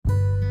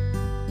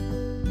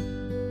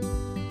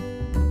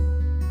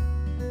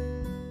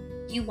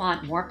You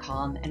want more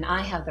calm, and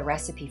I have the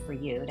recipe for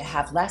you to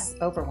have less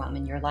overwhelm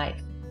in your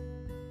life.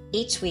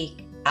 Each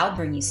week, I'll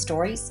bring you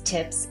stories,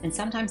 tips, and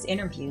sometimes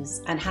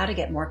interviews on how to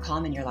get more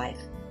calm in your life.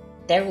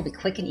 There will be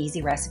quick and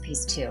easy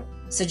recipes too.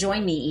 So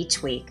join me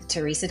each week,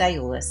 Teresa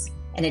Diulis,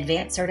 an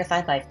advanced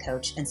certified life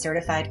coach and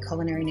certified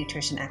culinary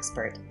nutrition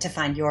expert, to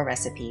find your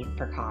recipe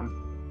for calm.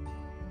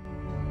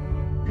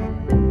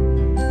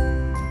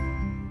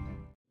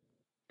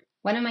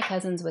 One of my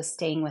cousins was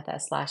staying with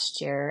us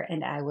last year,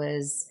 and I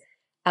was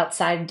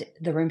outside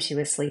the room she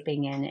was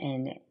sleeping in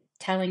and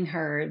telling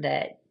her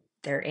that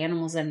there are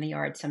animals in the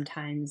yard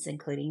sometimes,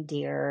 including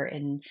deer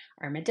and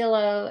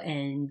armadillo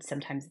and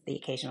sometimes the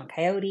occasional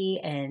coyote.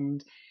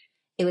 And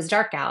it was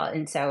dark out.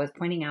 And so I was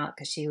pointing out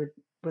because she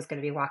was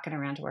going to be walking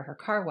around to where her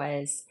car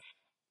was.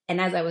 And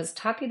as I was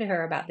talking to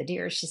her about the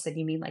deer, she said,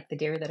 "You mean like the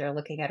deer that are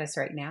looking at us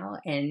right now?"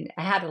 And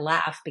I had to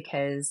laugh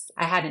because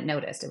I hadn't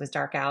noticed. It was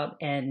dark out.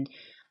 And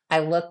I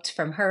looked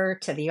from her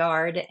to the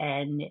yard,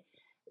 and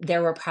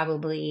there were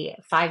probably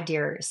 5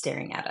 deer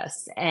staring at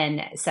us.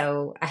 And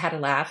so I had to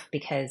laugh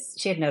because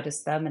she had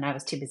noticed them, and I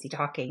was too busy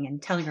talking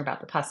and telling her about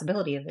the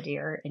possibility of the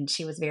deer. And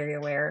she was very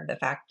aware of the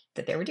fact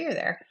that there were deer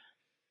there.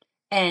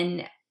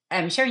 And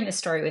I'm sharing this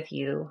story with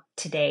you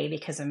today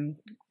because I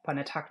want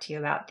to talk to you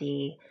about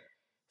the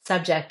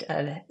subject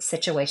of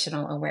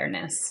situational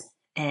awareness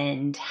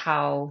and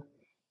how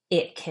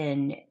it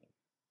can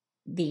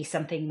be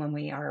something when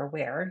we are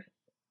aware,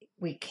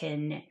 we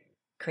can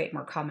create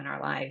more calm in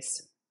our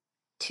lives.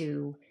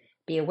 To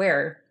be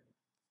aware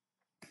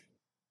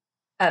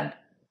of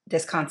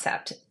this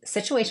concept.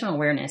 Situational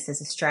awareness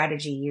is a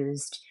strategy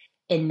used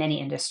in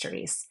many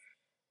industries,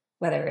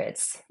 whether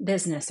it's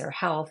business or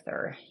health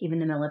or even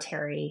the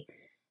military,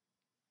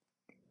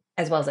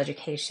 as well as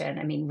education.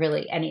 I mean,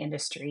 really, any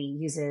industry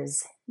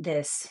uses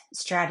this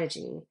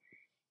strategy.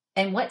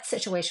 And what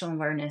situational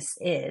awareness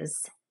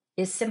is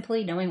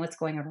simply knowing what's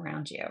going on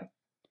around you.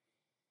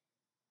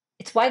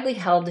 It's widely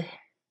held,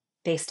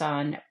 based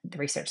on the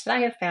research that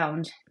I have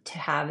found, to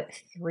have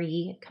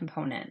 3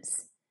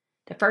 components.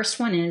 The first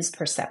one is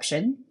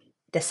perception,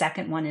 the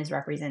second one is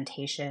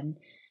representation,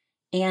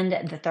 and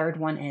the third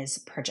one is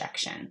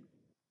projection.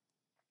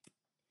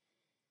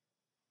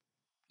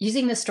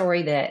 Using the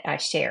story that I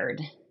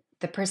shared,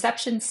 the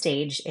perception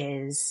stage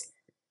is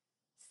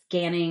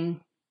scanning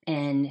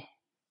and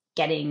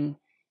getting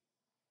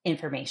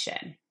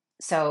information.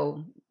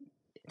 So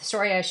the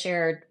story I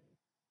shared,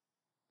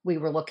 we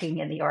were looking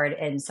in the yard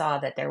and saw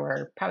that there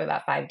were probably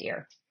about 5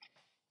 deer.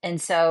 And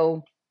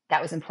so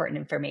that was important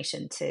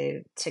information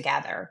to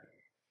gather.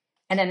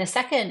 And then the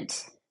second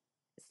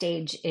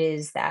stage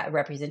is that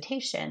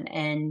representation.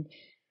 And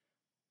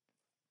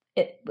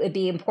it would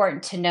be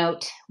important to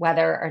note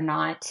whether or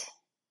not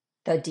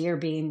the deer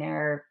being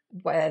there,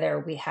 whether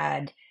we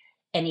had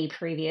any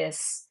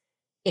previous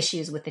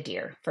issues with the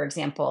deer. For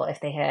example, if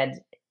they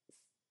had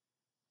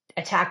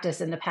attacked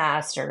us in the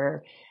past,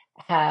 or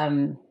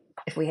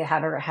if we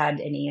have ever had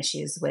any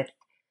issues with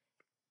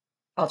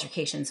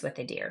altercations with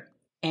the deer.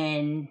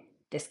 In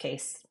this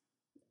case,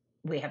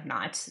 we have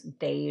not.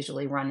 They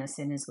usually run as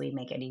soon as we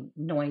make any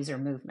noise or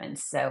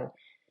movements. So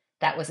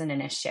that wasn't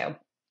an issue.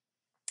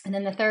 And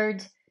then the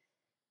third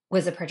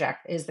was the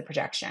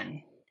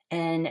projection.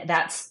 And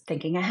that's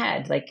thinking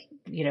ahead, like,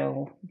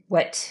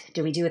 what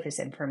do we do with this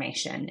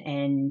information,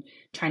 and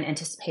trying to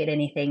anticipate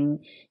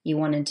anything you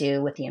want to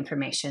do with the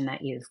information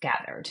that you've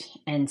gathered.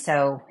 And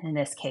so in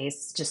this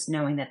case, just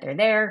knowing that they're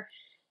there,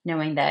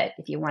 knowing that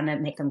if you want to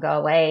make them go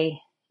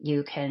away,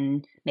 you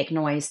can make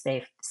noise,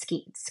 they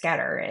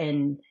scatter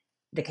in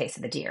the case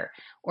of the deer.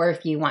 Or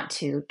if you want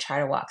to try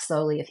to walk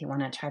slowly, if you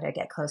want to try to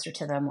get closer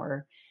to them,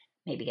 or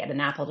maybe get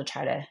an apple to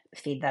try to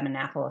feed them an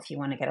apple if you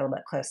want to get a little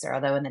bit closer.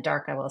 Although in the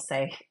dark, I will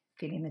say,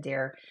 feeding the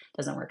deer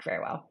doesn't work very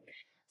well.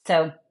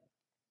 So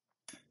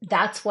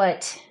that's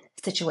what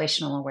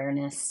situational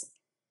awareness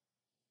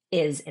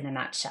is in a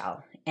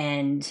nutshell.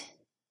 And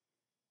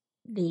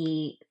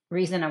the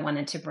reason I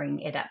wanted to bring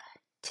it up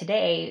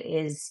today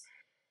is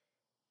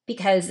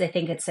because I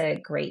think it's a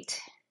great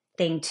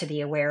thing to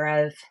be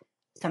aware of,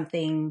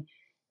 something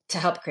to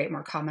help create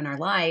more calm in our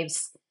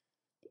lives,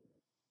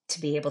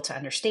 to be able to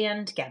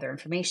understand, gather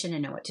information,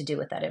 and know what to do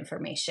with that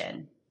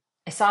information.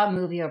 I saw a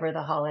movie over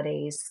the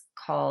holidays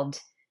called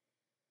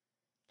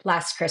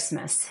Last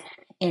Christmas,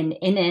 and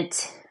in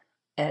it,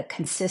 a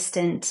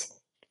consistent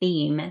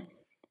theme,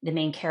 the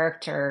main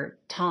character,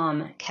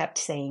 Tom, kept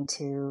saying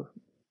to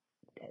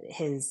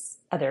his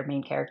other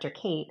main character,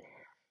 Kate,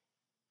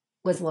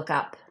 was look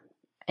up.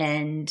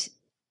 And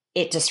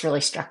it just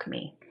really struck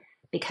me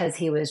because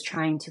he was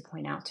trying to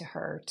point out to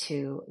her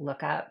to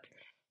look up,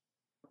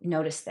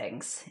 notice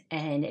things.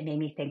 And it made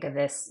me think of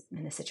this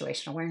in the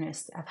situational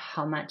awareness of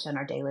how much in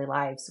our daily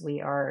lives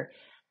we are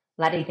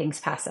letting things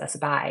pass us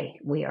by.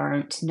 We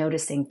aren't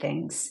noticing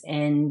things.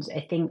 And I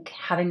think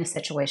having a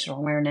situational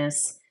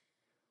awareness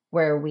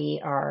where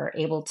we are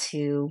able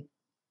to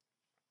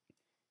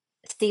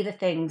see the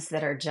things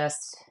that are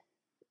just,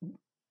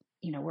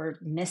 we're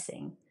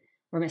missing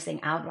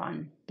out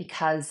on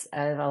because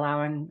of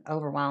allowing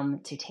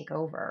overwhelm to take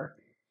over.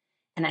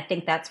 And I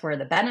think that's where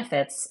the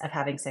benefits of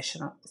having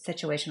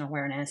situational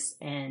awareness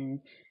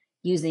and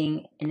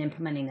using and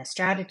implementing the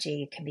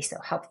strategy can be so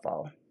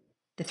helpful.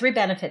 The three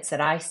benefits that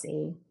I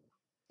see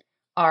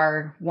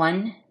are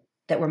one,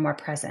 that we're more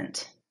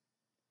present.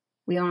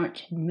 We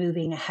aren't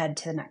moving ahead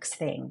to the next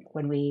thing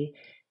when we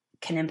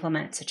can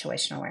implement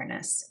situational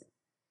awareness.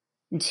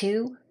 And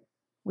two,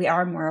 we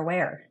are more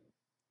aware.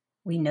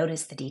 We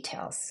notice the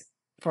details.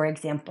 For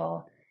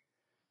example,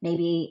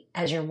 maybe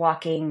as you're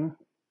walking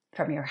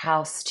from your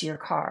house to your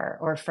car,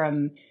 or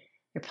from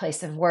your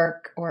place of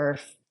work, or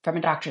from a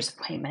doctor's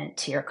appointment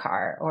to your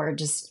car, or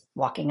just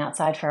walking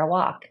outside for a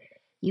walk,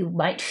 you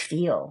might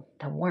feel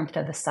the warmth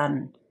of the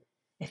sun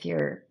if you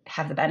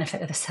have the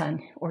benefit of the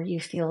sun, or you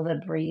feel the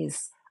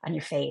breeze on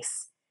your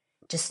face.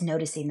 Just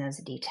noticing those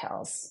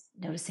details,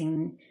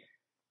 noticing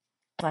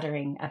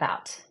fluttering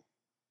about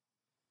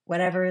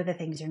whatever the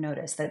things you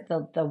notice,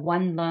 the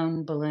one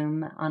lone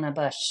bloom on a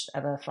bush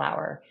of a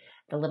flower,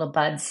 the little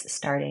buds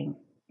starting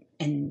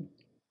in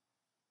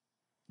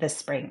the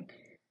spring.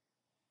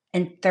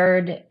 And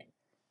third,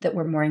 that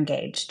we're more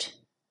engaged.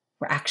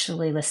 We're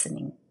actually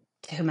listening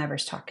to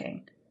whomever's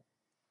talking.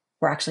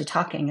 We're actually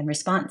talking in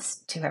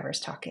response to whoever's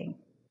talking.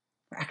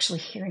 We're actually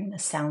hearing the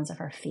sounds of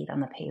our feet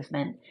on the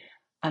pavement,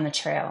 on the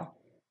trail,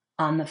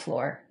 on the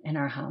floor in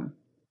our home.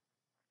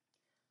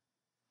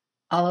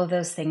 All of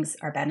those things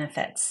are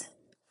benefits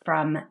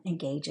from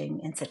engaging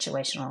in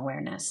situational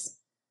awareness.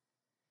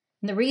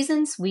 And the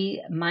reasons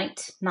we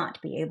might not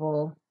be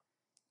able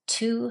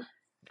to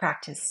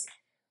practice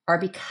are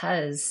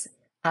because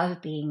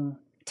of being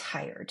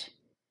tired,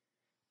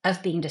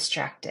 of being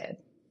distracted,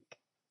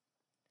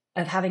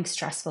 of having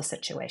stressful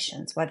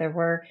situations, whether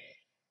we're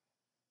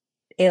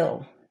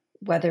ill,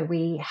 whether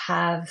we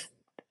have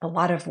a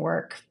lot of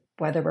work,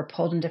 whether we're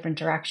pulled in different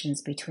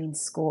directions between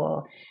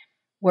school,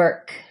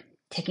 work,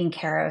 taking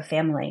care of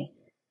family,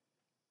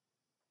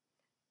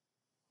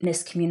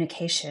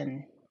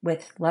 miscommunication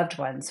with loved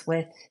ones,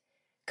 with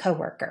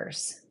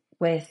coworkers,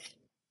 with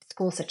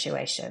school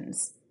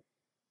situations,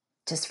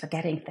 just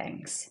forgetting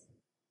things.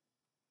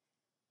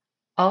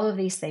 All of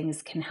these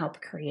things can help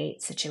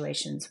create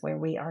situations where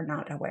we are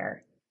not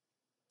aware.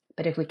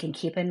 But if we can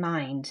keep in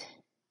mind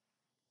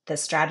the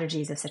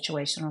strategies of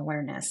situational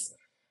awareness,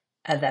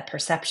 of the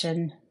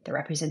perception, the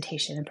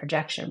representation, and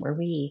projection, where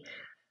we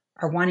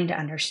are wanting to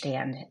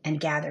understand and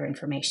gather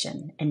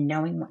information and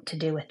knowing what to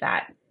do with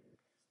that,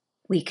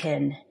 we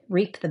can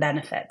reap the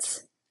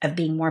benefits of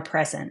being more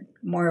present,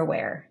 more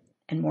aware,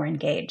 and more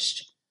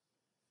engaged.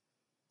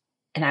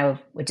 And I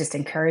would just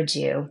encourage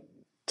you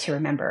to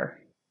remember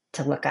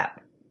to look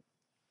up.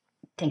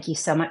 Thank you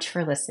so much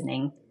for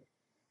listening.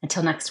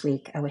 Until next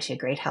week, I wish you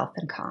great health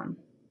and calm.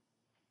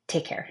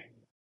 Take care.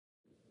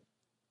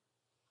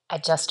 I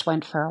just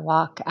went for a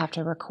walk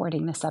after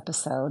recording this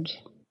episode,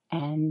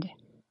 and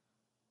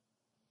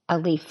a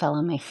leaf fell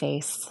on my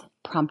face,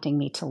 prompting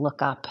me to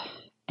look up,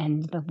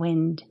 and the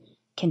wind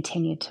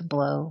continued to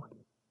blow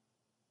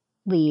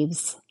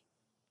leaves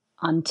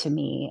onto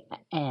me,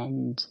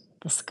 and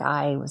the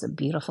sky was a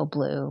beautiful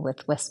blue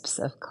with wisps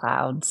of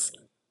clouds,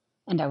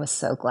 and I was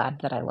so glad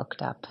that I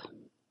looked up.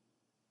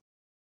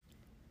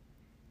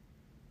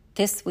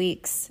 This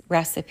week's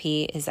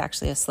recipe is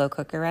actually a slow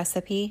cooker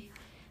recipe.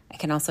 I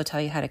can also tell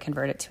you how to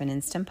convert it to an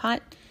Instant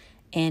Pot,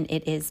 and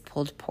it is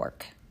pulled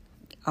pork.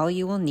 All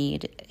you will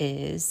need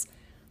is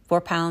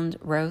 4-pound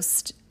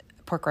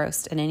pork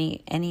roast in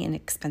any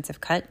inexpensive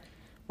cut,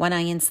 1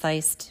 onion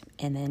sliced,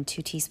 and then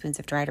 2 teaspoons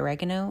of dried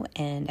oregano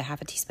and a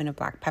half a teaspoon of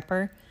black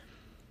pepper.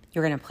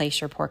 You're going to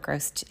place your pork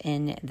roast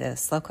in the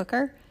slow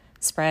cooker,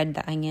 spread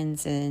the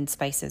onions and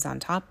spices on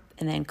top,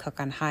 and then cook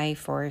on high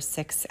for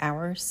 6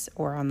 hours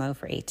or on low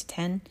for 8 to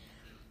 10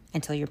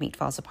 until your meat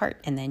falls apart,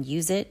 and then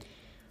use it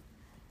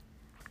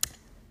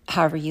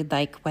however you'd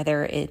like,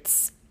 whether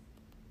it's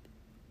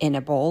in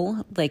a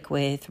bowl, like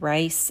with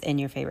rice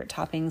and your favorite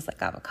toppings like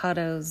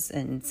avocados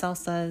and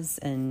salsas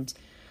and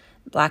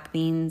black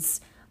beans,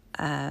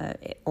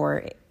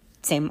 or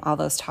same all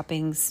those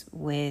toppings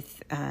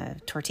with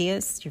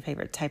tortillas, your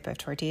favorite type of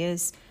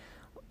tortillas.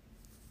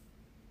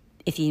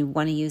 If you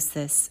want to use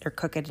this or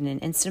cook it in an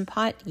Instant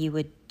Pot, you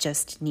would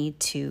just need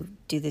to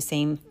do the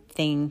same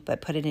thing,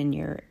 but put it in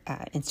your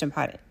Instant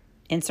Pot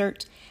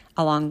insert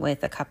along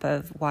with a cup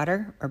of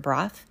water or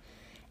broth,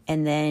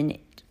 and then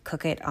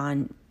cook it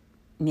on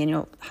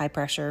manual high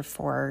pressure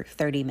for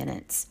 30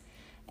 minutes.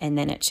 And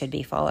then it should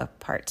be fall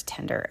apart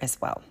tender as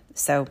well.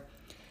 So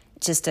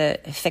just a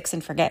fix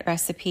and forget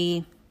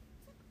recipe.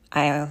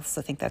 I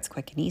also think that's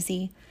quick and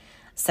easy.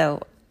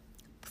 So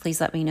please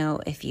let me know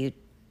if you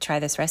try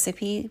this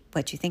recipe,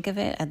 what you think of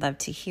it. I'd love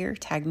to hear.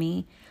 Tag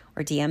me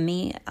or DM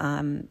me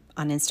on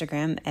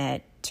Instagram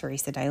at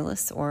Teresa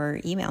Dialis,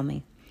 or email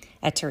me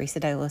at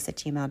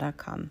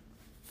teresadialis@gmail.com.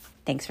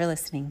 Thanks for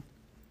listening.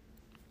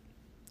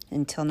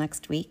 Until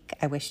next week,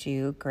 I wish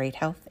you great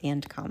health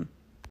and calm.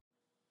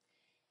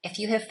 If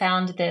you have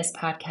found this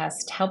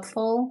podcast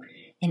helpful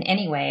in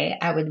any way,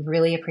 I would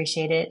really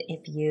appreciate it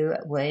if you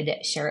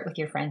would share it with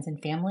your friends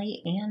and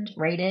family and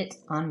rate it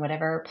on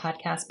whatever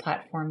podcast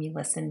platform you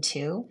listen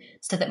to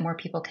so that more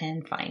people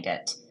can find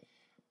it.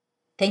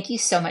 Thank you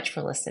so much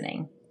for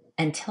listening.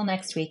 Until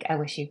next week, I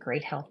wish you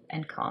great health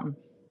and calm.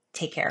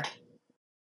 Take care.